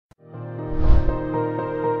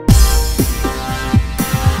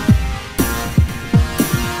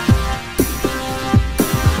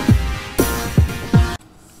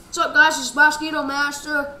Mosquito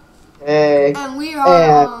Master, Hey, and we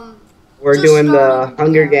are and we're doing the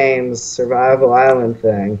Hunger Games Survival Island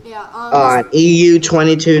thing Yeah. on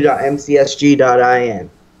eu22.mcsg.in.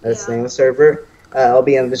 That's the name of the server. It'll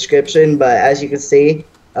be in the description, but as you can see,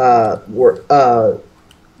 This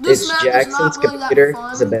it's map is Jackson's not really that computer.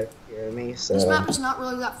 He's a fun. better computer than me, so This map is not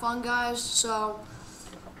really that fun, guys. So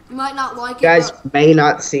you might not like you it. guys But may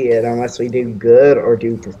not see it unless we do good or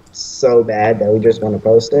do so bad that we just want to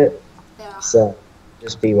post it. yeah. So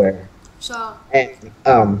just beware. So. And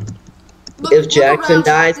Look, if Jackson around,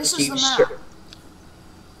 dies, this is the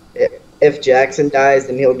map. if Jackson dies,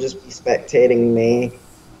 then he'll just be spectating me.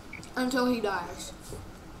 Until he dies.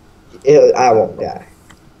 I won't die.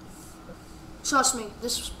 Trust me,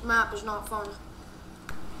 this map is not fun.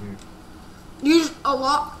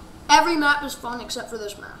 Every map is fun except for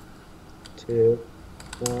this map. 2,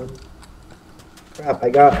 1. Crap, I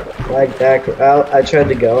got lagged back. I tried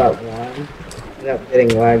to go at 1. Ended up getting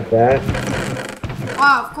lagged back.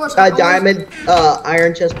 Wow, of course. Diamond,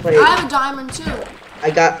 iron chest plate. I have a diamond too. I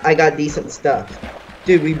got decent stuff.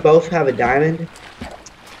 Dude, we both have a diamond.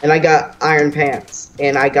 And I got iron pants.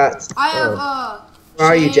 And I have, where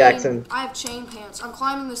are you, Jackson? I have chain pants. I'm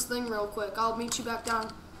climbing this thing real quick. I'll meet you back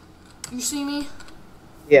down. You see me?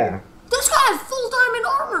 Yeah. This guy has full diamond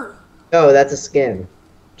armor. No, that's a skin.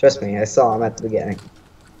 Trust me, I saw him at the beginning.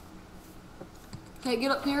 Okay, get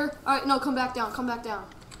up here. Alright, no, come back down. Come back down.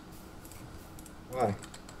 Why?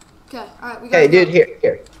 Okay, alright, we gotta Hey, go. dude,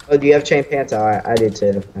 here. Oh, do you have chain pants? Oh, I do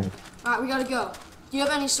too. Alright, we gotta go. Do you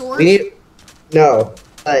have any swords? We need... No.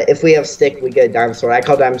 If we have stick, we get a diamond sword. I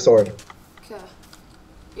call diamond sword. Okay.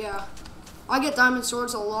 Yeah. I get diamond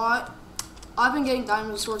swords a lot. I've been getting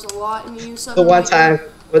diamond swords a lot in the U7. The one time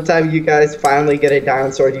you guys finally get a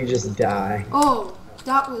diamond sword, you just die. Oh,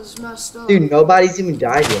 that was messed up. Dude, nobody's even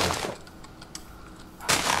died yet.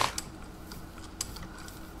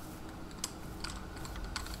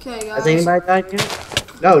 Okay, guys. Has anybody died yet?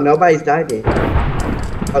 No, nobody's died yet.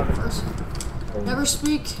 Oh. Never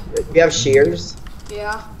speak. Do you have shears?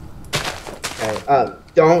 Yeah. Okay.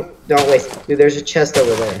 Don't waste. Dude, there's a chest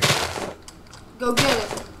over there. Go get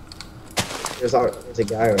it. There's a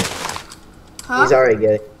guy right there. Huh? He's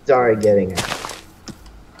already getting it.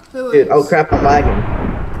 Who Dude, is? oh crap, I'm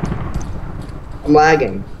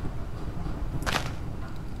lagging.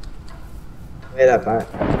 Wait up,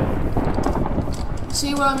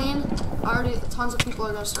 See what I mean? Already, tons of people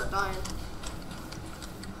are gonna start dying.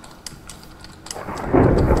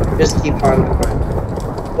 Just keep on going.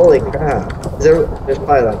 Holy crap. There's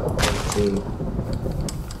probably like, let's see.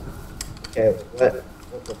 Okay,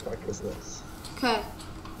 what the fuck is this? Okay.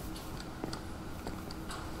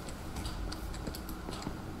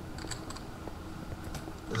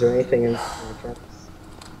 Is there anything in the tracks?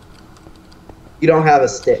 You don't have a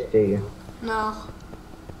stick, do you? No.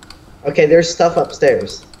 Okay, there's stuff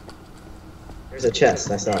upstairs. There's a chest,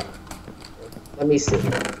 I saw it. Let me see.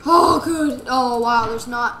 Oh, good. Oh, wow. There's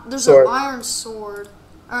Sword. an iron sword.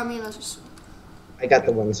 I mean, I got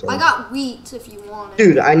the one sword. I got wheat if you want it.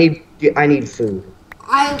 Dude, I need food.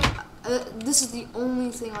 This is the only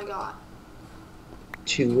thing I got.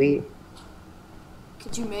 2 wheat?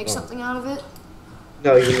 Could you make something out of it?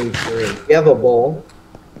 No, you need 3. You have a bowl?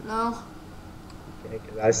 No. Okay,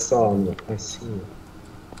 because I saw him. I see him.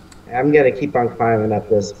 I'm gonna keep on climbing up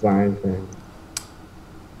this vine thing.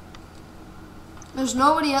 There's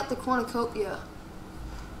nobody at the cornucopia.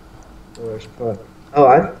 Oh,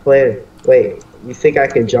 I've played. Wait, you think I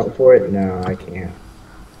can jump for it? No, I can't.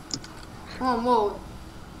 Oh, whoa.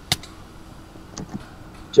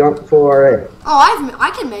 Jump for it. Oh,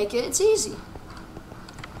 I can make it. It's easy.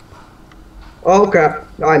 Oh crap!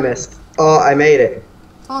 No, I missed. Oh, I made it.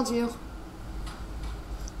 Told you.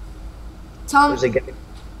 Tell him.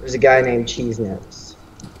 There's a guy named Cheese Nuts.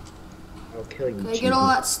 I'll kill you. They get all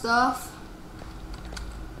that stuff.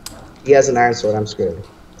 He has an iron sword. I'm screwed.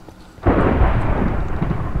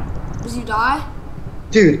 Did you die?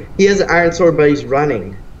 Dude, he has an iron sword, but he's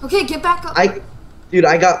running. Okay, get back up. Dude,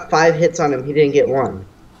 I got 5 hits on him. He didn't get 1.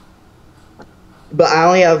 But I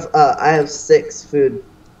only have I have 6 food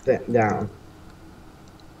down.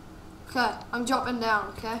 Okay, I'm jumping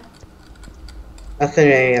down. Okay. Nothing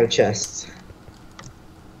in any of chests.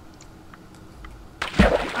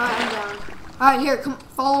 Alright, I'm down. Alright, here, come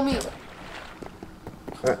follow me.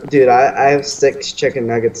 Dude, I have 6 chicken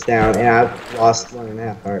nuggets down, and I've lost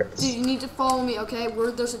 1.5 hearts. Dude, you need to follow me, okay?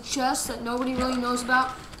 There's a chest that nobody really knows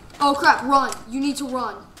about. Oh crap, run. You need to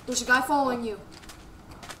run. There's a guy following you.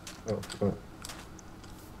 Oh, fuck.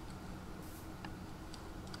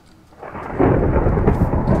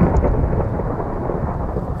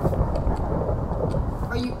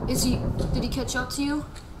 catch up to you?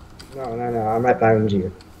 No, I'm right behind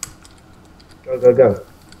you. Go.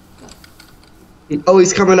 Oh,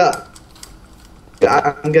 he's coming up.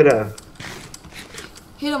 I'm gonna...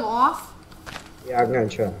 Hit him off? Yeah, I'm gonna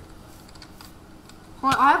try.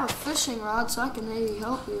 Well, I have a fishing rod, so I can maybe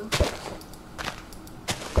help you.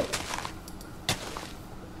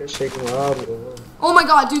 Fishing rod. Oh my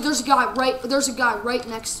god, dude, there's a guy right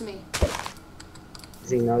next to me.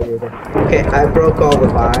 Does he know you're there? Okay, I broke all the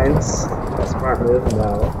vines. Smart move,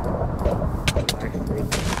 no. Actually.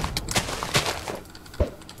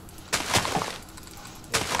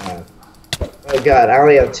 Oh god, I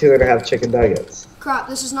only have 2.5 chicken nuggets. Crap,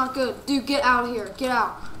 this is not good. Dude, get out of here. Get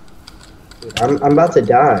out. Dude, I'm about to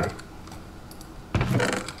die.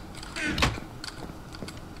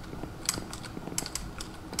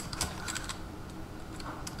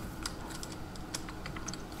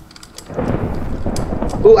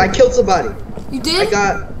 Ooh, I killed somebody. You did?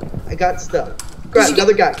 I got stuff. Crap,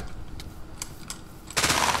 another guy.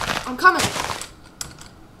 I'm coming.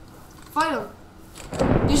 Fight him.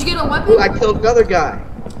 Did you get a weapon? Ooh, I killed another guy.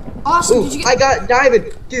 Awesome. Ooh, Did you get... I got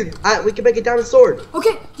diamond. Dude, we can make a diamond sword.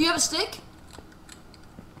 Okay, do you have a stick?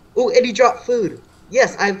 Ooh, and he dropped food.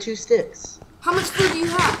 Yes, I have 2 sticks. How much food do you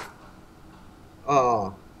have?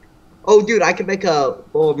 Oh, dude, I can make a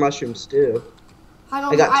bowl of mushrooms too.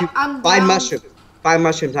 I got I'm 5 down. mushrooms. 5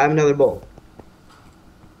 mushrooms. I have another bowl.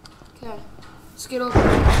 Okay, let's get over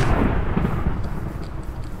here.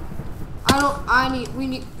 We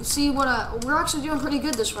need, see what, we're actually doing pretty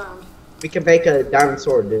good this round. We can make a diamond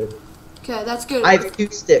sword, dude. Okay, that's good. I have 2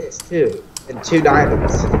 sticks too, and 2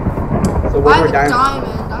 diamonds. So one I have more a diamond.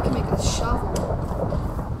 diamond. I can make a shovel.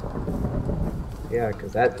 Yeah,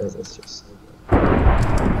 because that does us just so good.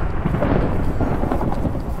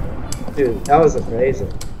 Dude, that was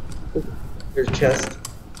amazing. There's chest.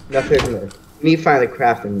 Nothing there. We need to find a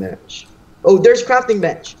crafting bench. Oh, there's crafting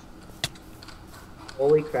bench.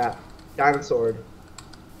 Holy crap. Diamond sword.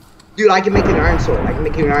 Dude, I can make an iron sword. I can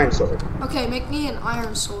make you an iron sword. Okay, make me an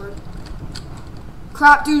iron sword.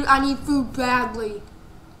 Crap, dude, I need food badly.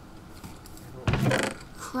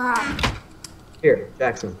 Crap. Here,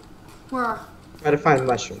 Jackson. Where? Try to find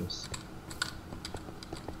mushrooms.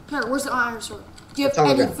 Here, where's the iron sword? Do you have It's on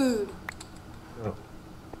the any ground. food? No.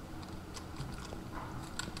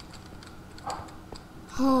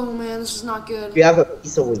 Oh man, this is not Do good. you have a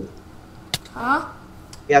piece of wheat? Huh?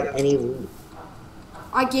 Do you have any wheat?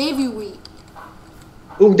 I gave you wheat.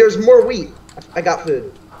 Ooh, there's more wheat. I got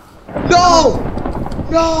food. No!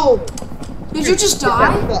 No! Did you just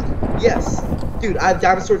die? Yes. Dude, I have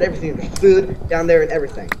diamond sword and everything. There's food down there and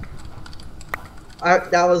everything.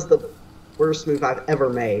 That was the worst move I've ever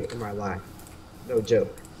made in my life. No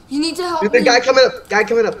joke. You need to help Dude, me. the guy coming up.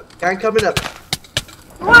 Guy coming up.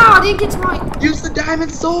 Wow, I didn't get to my... Use the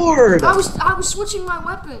diamond sword! I was switching my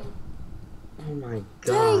weapon. Oh my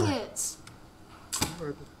god. Dang it.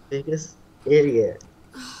 You're the biggest idiot.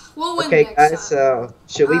 We'll win Okay, next guys, time. so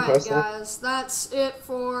should we Alright, post that? guys, that's it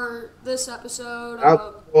for this episode.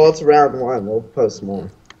 Well, it's round 1. We'll post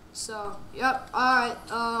more. So, yep. Alright,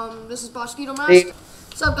 this is Bosquito Master.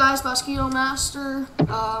 What's up, guys? Bosquito Master.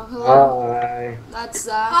 Hello. Bye. That's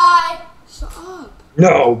that. Hi. Shut up.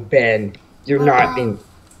 No, Ben. You're not being...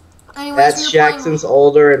 Anyways, That's Jackson's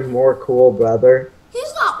older and more cool brother.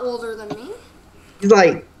 He's not older than me. He's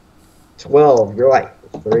like 12. You're like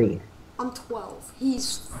 3. I'm 12.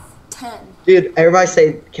 He's 10. Dude, everybody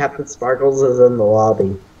say Captain Sparkles is in the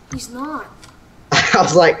lobby. He's not. I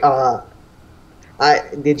was like,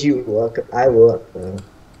 did you look? I looked, though.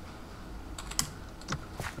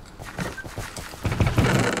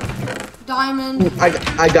 Diamond.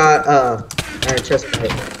 I got, iron chest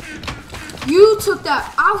plate. You took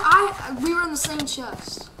that. We were in the same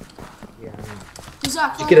chest. Yeah.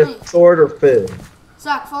 Zach, Did follow you get me. a sword or food?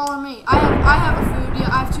 Zach, follow me. I have a food. Yeah,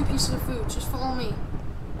 I have 2 pieces of food. Just follow me.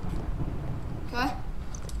 Okay?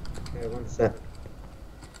 Okay, one sec.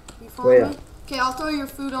 You follow Wait me? Okay, I'll throw your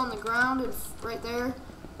food on the ground and right there.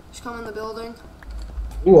 Just come in the building.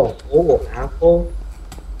 Ooh, a whole apple?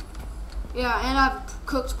 Yeah, and I have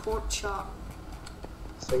cooked pork chop.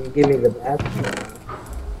 So you give me the bad one.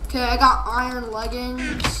 Okay, I got iron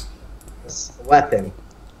leggings. It's a weapon.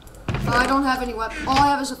 I don't have any weapon. All I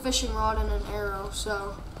have is a fishing rod and an arrow,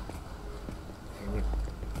 so.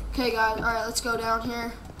 Okay, guys. Alright, let's go down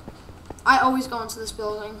here. I always go into this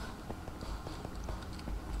building.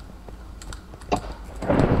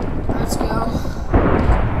 Let's go.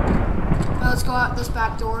 Now let's go out this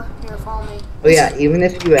back door. Here, follow me. Oh yeah, even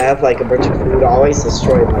if you have like a bunch of food, always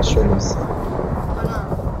destroy mushrooms. I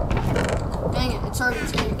know. Dang it, it's already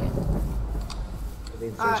taken.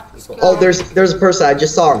 Alright, let's go. Oh, there's a person. I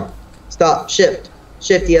just saw him. Stop. Shift.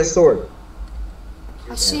 Shift. He has sword.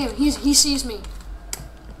 I see him. He sees me.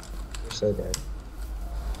 You're so dead.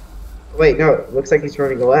 Wait, no. It looks like he's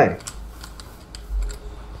running away.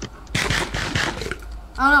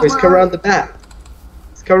 I don't know. He's come around the back.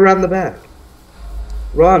 He's come around the back.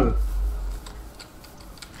 Run.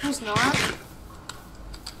 He's not.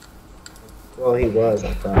 Well, he was,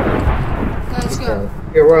 I thought. Okay, let's go.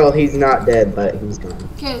 Dead. Well, he's not dead, but he's gone.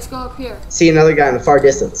 Okay, let's go up here. See another guy in the far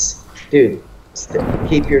distance. Dude,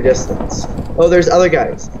 keep your distance. Oh, there's other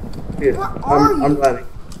guys. Dude, I'm running.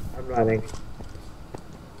 I'm running.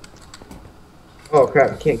 Oh,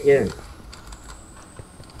 crap, can't get in.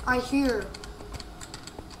 I hear.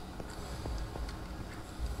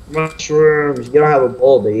 Mushrooms. You don't have a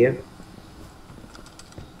bowl, do you?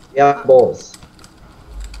 Yeah, bowls.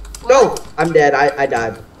 What? No! I'm dead. I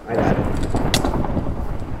died. I died.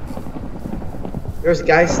 There's a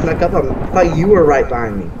guy snuck up on me. I thought you were right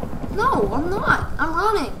behind me. No, I'm not. I'm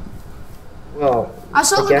running. Well, I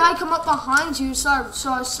saw the guy come up behind you, so I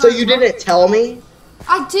started. So you didn't tell me?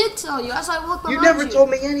 I did tell you as I looked behind you. You never told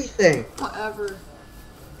me anything. Whatever.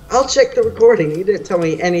 I'll check the recording. You didn't tell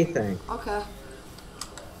me anything. Okay.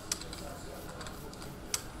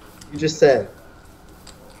 You just said.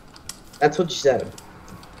 That's what you said.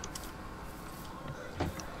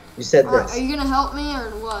 You said this. Are you gonna help me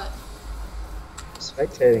or what?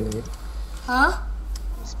 Spectating you. Huh?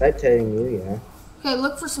 Spectating you, yeah. Okay,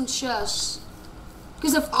 look for some chests.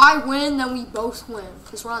 Because if I win, then we both win.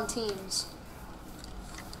 Because we're on teams.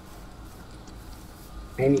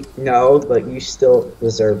 And no, but you still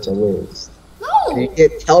deserve to lose. No! You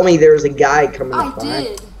did tell me there was a guy coming up behind. I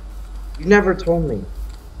did. You never told me.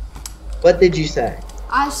 What did you say?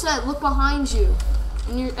 I said, look behind you.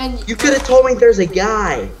 And you could have told me there's a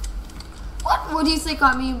guy. What do you think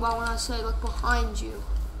I mean by when I say look behind you?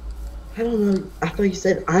 I don't know. I thought you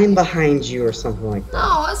said I'm behind you or something like that. No,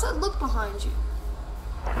 I said look behind you.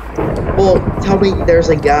 Well, tell me there's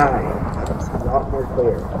a guy. It's a lot more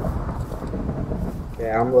clear.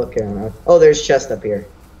 Okay, I'm looking. Oh, there's chest up here.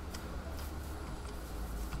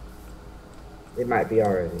 It might be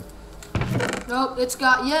already. Nope, it's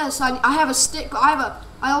got, yes, I have a stick, but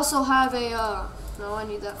I also have a, no, I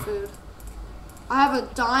need that food. I have a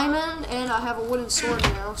diamond, and I have a wooden sword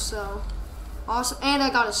now, so, awesome, and I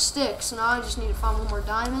got a stick, so now I just need to find one more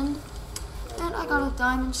diamond, and I got a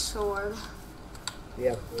diamond sword.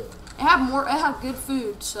 Yeah. I have good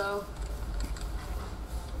food, so.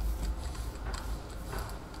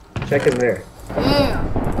 Check in there. Yeah.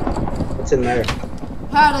 What's in there?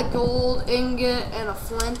 Had a gold ingot and a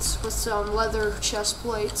flint with some leather chest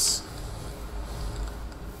plates.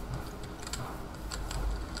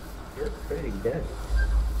 You're pretty dead.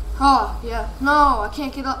 Oh, yeah. No, I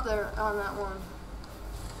can't get up there on that one.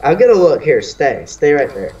 I'm gonna look here. Stay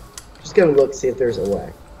right there. Just gonna look, see if there's a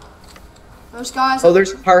way. Those guys. Oh,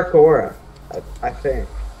 there's parkour. I think.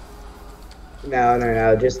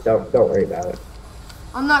 No. Just don't worry about it.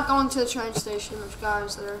 I'm not going to the train station. There's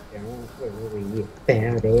guys there. Don't worry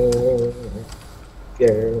about it,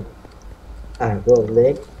 girl. I will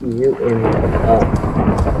lick you in the butt.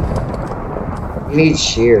 You need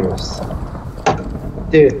shears.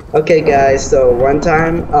 Dude, okay guys, so one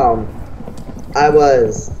time, I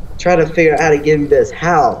was trying to figure out how to get into this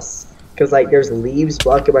house. Cause like there's leaves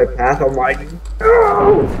blocking my path. I'm like,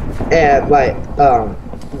 no! And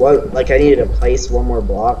like, I needed to place one more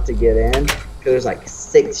block to get in. Cause there's like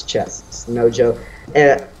 6 chests, no joke.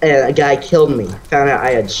 And a guy killed me. Found out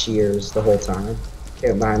I had shears the whole time.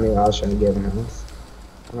 Came behind me while I was trying to get in the house.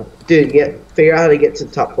 Dude, figure out how to get to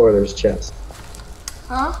the top floor. There's chests.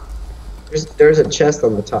 Huh? There's a chest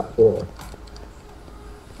on the top floor.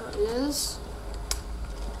 There it is.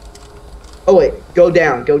 Oh wait, go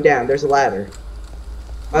down. There's a ladder.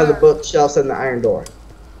 By the Where? bookshelves and the iron door.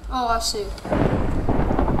 Oh, I see.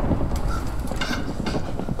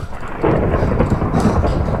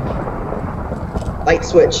 Light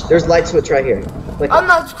switch. There's a light switch right here. I'm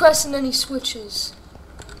not pressing any switches.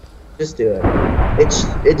 Just do it.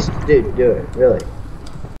 Dude, do it. Really.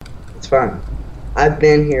 It's fine. I've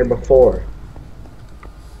been here before.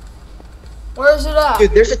 Where is it at?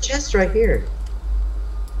 Dude, there's a chest right here.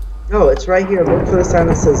 No, it's right here. Look for the sign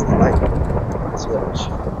that says light switch.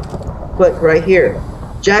 Click right here.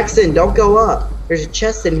 Jackson, don't go up. There's a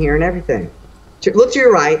chest in here and everything. Look to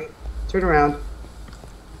your right. Turn around.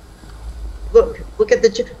 Look at the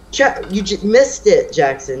chest. You just missed it,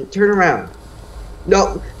 Jackson. Turn around.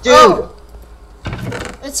 No, dude. Oh.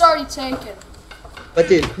 It's already taken. But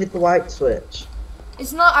dude, hit the light switch.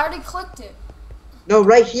 It's not. I already clicked it. No,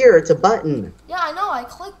 right here. It's a button. Yeah, I know. I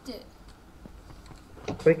clicked it.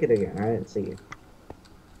 Click it again. I didn't see it.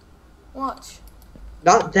 Watch.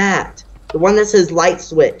 Not that. The one that says light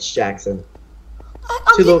switch, Jackson.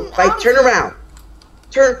 I'm To the getting right. out of Turn here. around.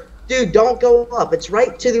 Turn. Dude, don't go up. It's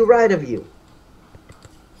right to the right of you.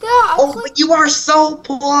 Yeah, I Oh, clicked. but you are so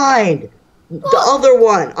blind. The other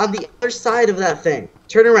one on the other side of that thing.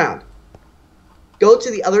 Turn around. Go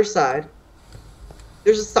to the other side.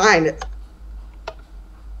 There's a sign.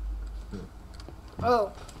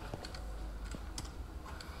 Oh.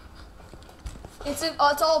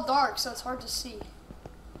 It's all dark, so it's hard to see.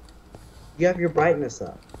 You have your brightness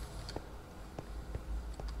up.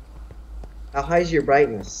 How high is your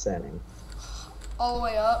brightness setting? All the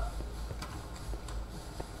way up.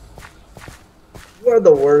 You are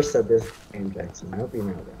the worst at this game, Jackson. I hope you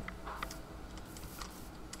know that.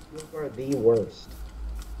 You are the worst.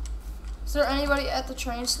 Is there anybody at the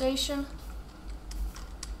train station?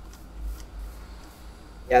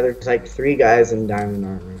 Yeah, there's like 3 guys in diamond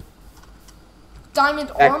armor. Diamond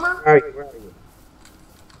Jack, armor? Where are you? Where are you?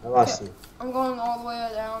 I lost you. I'm going all the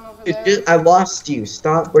way down over Dude, there. I lost you.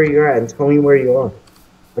 Stop where you're at and tell me where you are.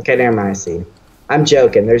 Okay, never mind. I see you. I'm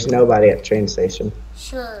joking. There's nobody at the train station.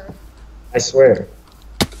 Sure. I swear.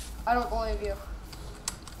 I don't believe you.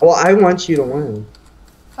 Well, I want you to win.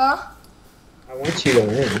 Huh? I want you to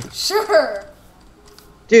win. Sure.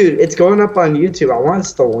 Dude, it's going up on YouTube. I want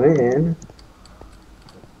us to win.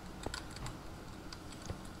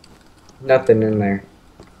 Nothing in there.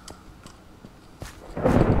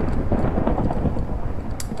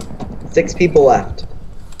 Six people left.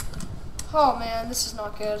 Oh man, this is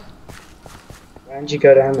not good. Why didn't you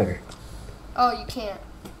go down there? Oh, you can't.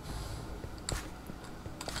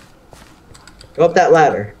 Go up that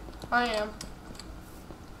ladder. I am.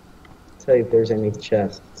 Tell you if there's any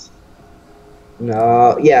chests.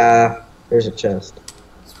 No, yeah, there's a chest.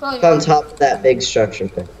 It's probably It's on top of that big structure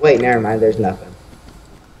thing. Wait, never mind, there's nothing.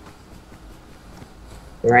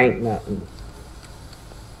 There ain't nothing.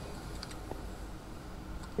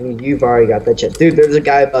 And you've already got that chest. Dude, there's a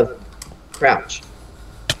guy above you. Crouch.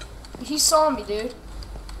 He saw me, dude.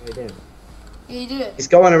 No, he didn't. Yeah, he did. He's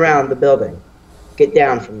going around the building. Get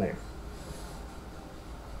down from there.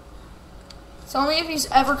 Tell me if he's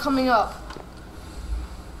ever coming up.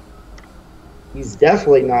 He's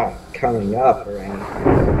definitely not coming up or anything.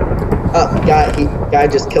 Oh, guy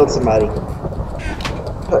just killed somebody.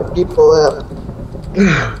 People left.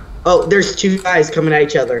 Oh, there's 2 guys coming at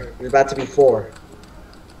each other. There's about to be 4.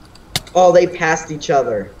 Oh, they passed each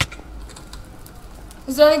other.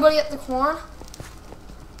 Is there anybody at the corn?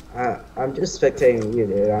 I'm just spectating you,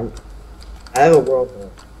 dude. I have a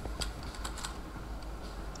whirlpool.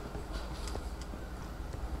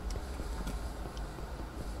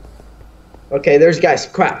 Okay, there's guys.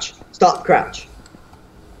 Crouch. Stop, crouch.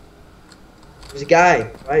 There's a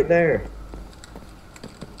guy right there.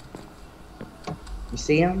 You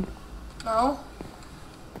see him? No.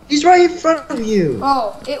 He's right in front of you.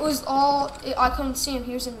 Oh, it was all. I couldn't see him.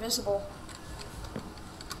 He was invisible.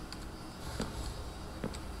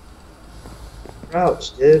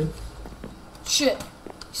 Crouch, dude. Shit.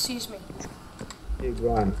 He sees me. Dude,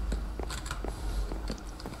 run.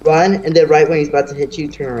 Run, and then right when he's about to hit you,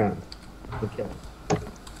 turn around. And kill him.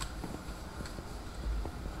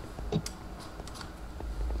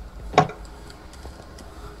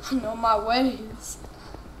 I know my ways.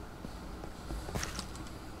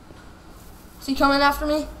 Is he coming after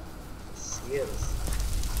me? Yes, he is.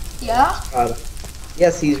 Yeah?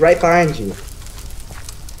 Yes, he's right behind you.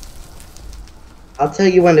 I'll tell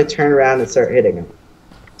you when to turn around and start hitting him.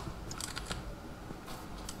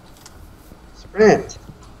 Sprint.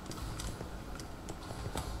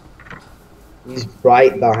 He's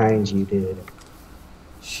right behind you, dude.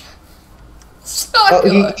 It's not Oh,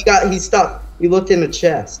 good. he stopped. He looked in the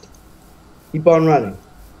chest. Keep on running.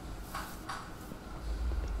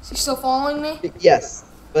 Is he still following me? Yes,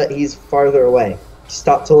 but he's farther away.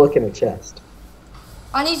 Stop to look in the chest.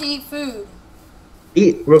 I need to eat food.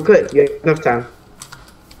 Eat real quick. You have enough time.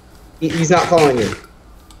 He's not following you.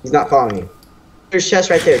 He's not following you. There's chest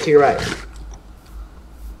right there to your right.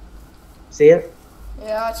 See it?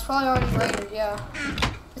 Yeah, it's probably already later, yeah.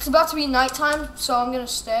 It's about to be nighttime, so I'm gonna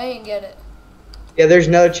stay and get it. Yeah, there's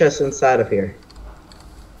no chest inside of here.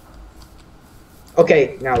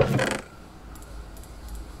 Okay, now look.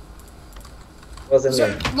 Wasn't So,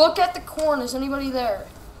 there. look at the corn. Is anybody there?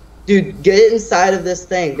 Dude, get inside of this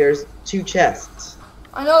thing. There's 2 chests.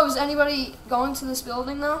 I know. Is anybody going to this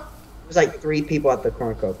building though? There's like 3 people at the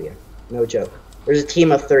cornucopia. No joke. There's a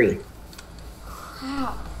team of 3.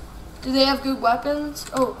 Crap. Do they have good weapons?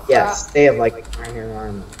 Oh, crap. Yes, they have like iron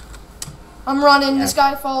armor. I'm running. Yeah. This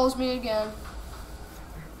guy follows me again.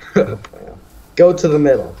 Go to the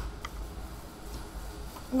middle.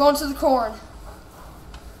 I'm going to the corn.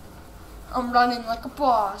 I'm running like a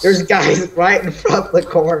boss. There's guys right in front of the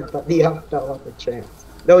corn, but he fell off the chance.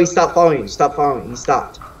 No, he stopped following you. Stop following. He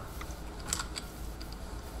stopped.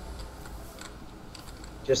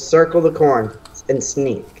 Just circle the corn and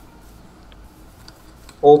sneak.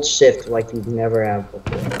 Hold shift like you never have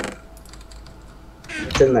before.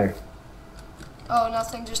 What's in there? Oh,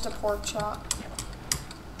 nothing, just a pork chop.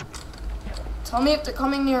 Tell me if they're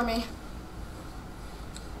coming near me.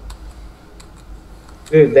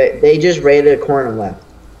 Dude, they just raided a corn and left.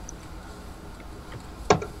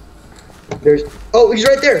 There's... Oh, he's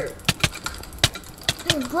right there!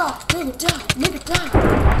 Nigga, bro, nigga down, nigga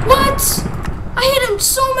down. What? I hit him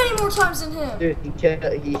so many more times than him. Dude,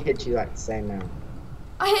 he hit you like the same amount.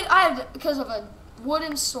 I had because of a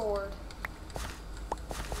wooden sword.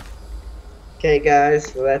 Okay,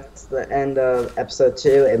 guys, so that's the end of episode 2.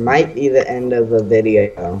 It might be the end of the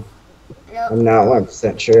video. Yep. I'm not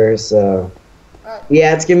 100% sure, so... Alright.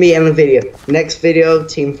 Yeah, it's gonna be the end of the video. Next video,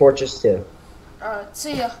 Team Fortress 2. Alright,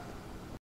 see ya.